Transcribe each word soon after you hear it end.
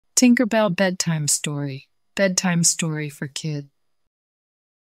Tinkerbell Bedtime Story, Bedtime Story for Kids.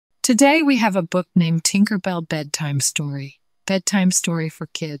 Today we have a book named Tinkerbell Bedtime Story, Bedtime Story for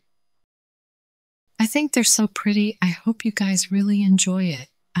Kids. I think they're so pretty. I hope you guys really enjoy it.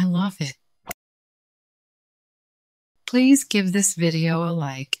 I love it. Please give this video a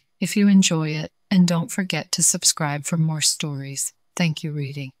like if you enjoy it, and don't forget to subscribe for more stories. Thank you,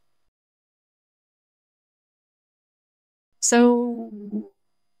 reading. So,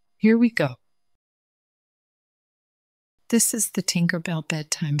 here we go. This is the Tinkerbell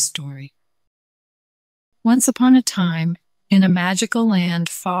Bedtime Story. Once upon a time, in a magical land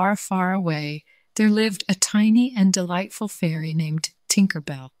far, far away, there lived a tiny and delightful fairy named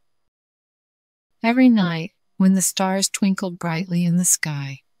Tinkerbell. Every night, when the stars twinkled brightly in the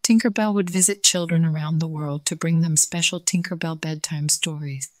sky, Tinkerbell would visit children around the world to bring them special Tinkerbell bedtime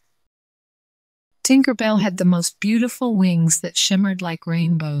stories. Tinkerbell had the most beautiful wings that shimmered like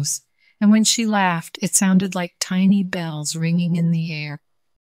rainbows, and when she laughed, it sounded like tiny bells ringing in the air.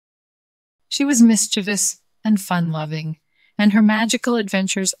 She was mischievous and fun-loving, and her magical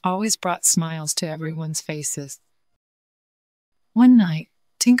adventures always brought smiles to everyone's faces. One night,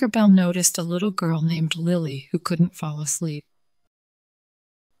 Tinkerbell noticed a little girl named Lily who couldn't fall asleep.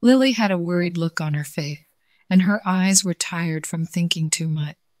 Lily had a worried look on her face, and her eyes were tired from thinking too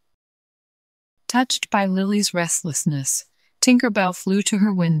much. Touched by Lily's restlessness, Tinkerbell flew to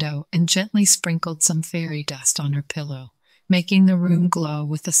her window and gently sprinkled some fairy dust on her pillow, making the room glow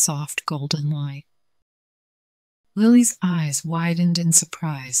with a soft golden light. Lily's eyes widened in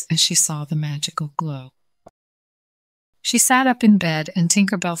surprise as she saw the magical glow. She sat up in bed and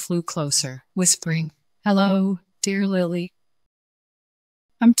Tinkerbell flew closer, whispering, "Hello, dear Lily.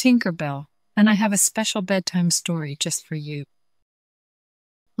 I'm Tinkerbell, and I have a special bedtime story just for you."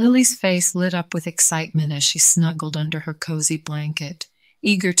 Lily's face lit up with excitement as she snuggled under her cozy blanket,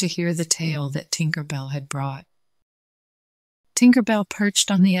 eager to hear the tale that Tinkerbell had brought. Tinkerbell perched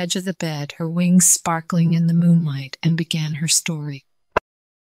on the edge of the bed, her wings sparkling in the moonlight, and began her story.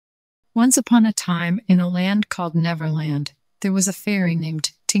 Once upon a time, in a land called Neverland, there was a fairy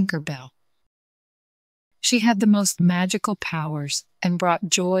named Tinkerbell. She had the most magical powers and brought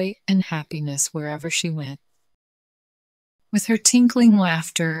joy and happiness wherever she went. With her tinkling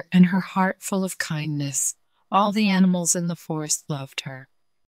laughter and her heart full of kindness, all the animals in the forest loved her.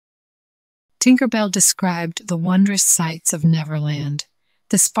 Tinkerbell described the wondrous sights of Neverland,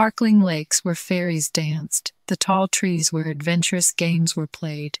 the sparkling lakes where fairies danced, the tall trees where adventurous games were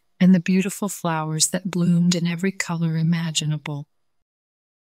played, and the beautiful flowers that bloomed in every color imaginable.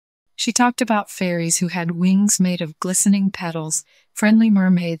 She talked about fairies who had wings made of glistening petals, friendly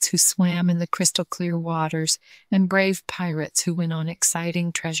mermaids who swam in the crystal-clear waters, and brave pirates who went on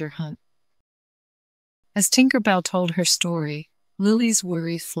exciting treasure hunts. As Tinkerbell told her story, Lily's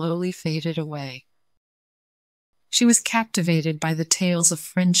worry slowly faded away. She was captivated by the tales of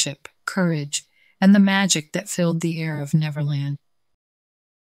friendship, courage, and the magic that filled the air of Neverland.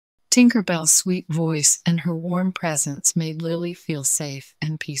 Tinkerbell's sweet voice and her warm presence made Lily feel safe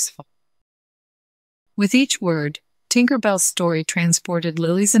and peaceful. With each word, Tinkerbell's story transported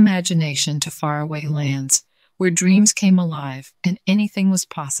Lily's imagination to faraway lands, where dreams came alive and anything was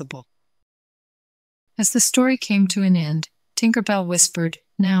possible. As the story came to an end, Tinkerbell whispered,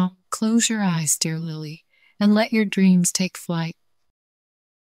 "Now, close your eyes, dear Lily, and let your dreams take flight.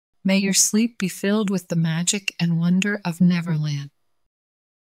 May your sleep be filled with the magic and wonder of Neverland."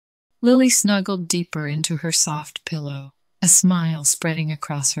 Lily snuggled deeper into her soft pillow, a smile spreading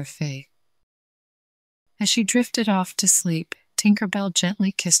across her face. As she drifted off to sleep, Tinkerbell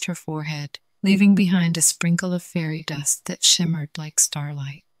gently kissed her forehead, leaving behind a sprinkle of fairy dust that shimmered like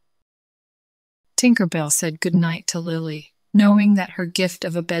starlight. Tinkerbell said goodnight to Lily, knowing that her gift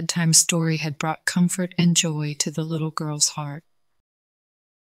of a bedtime story had brought comfort and joy to the little girl's heart.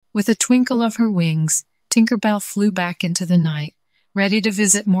 With a twinkle of her wings, Tinkerbell flew back into the night, ready to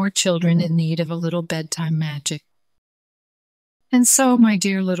visit more children in need of a little bedtime magic. And so, my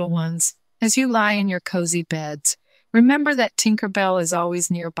dear little ones, as you lie in your cozy beds, remember that Tinkerbell is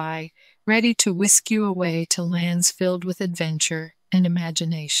always nearby, ready to whisk you away to lands filled with adventure and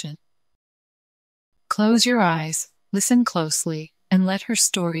imagination. Close your eyes, listen closely, and let her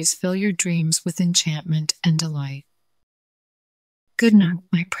stories fill your dreams with enchantment and delight. Good night,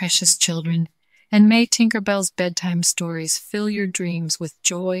 my precious children, and may Tinkerbell's bedtime stories fill your dreams with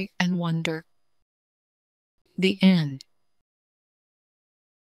joy and wonder. The end.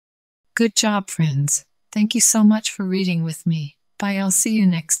 Good job, friends. Thank you so much for reading with me. Bye, I'll see you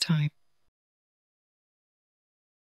next time.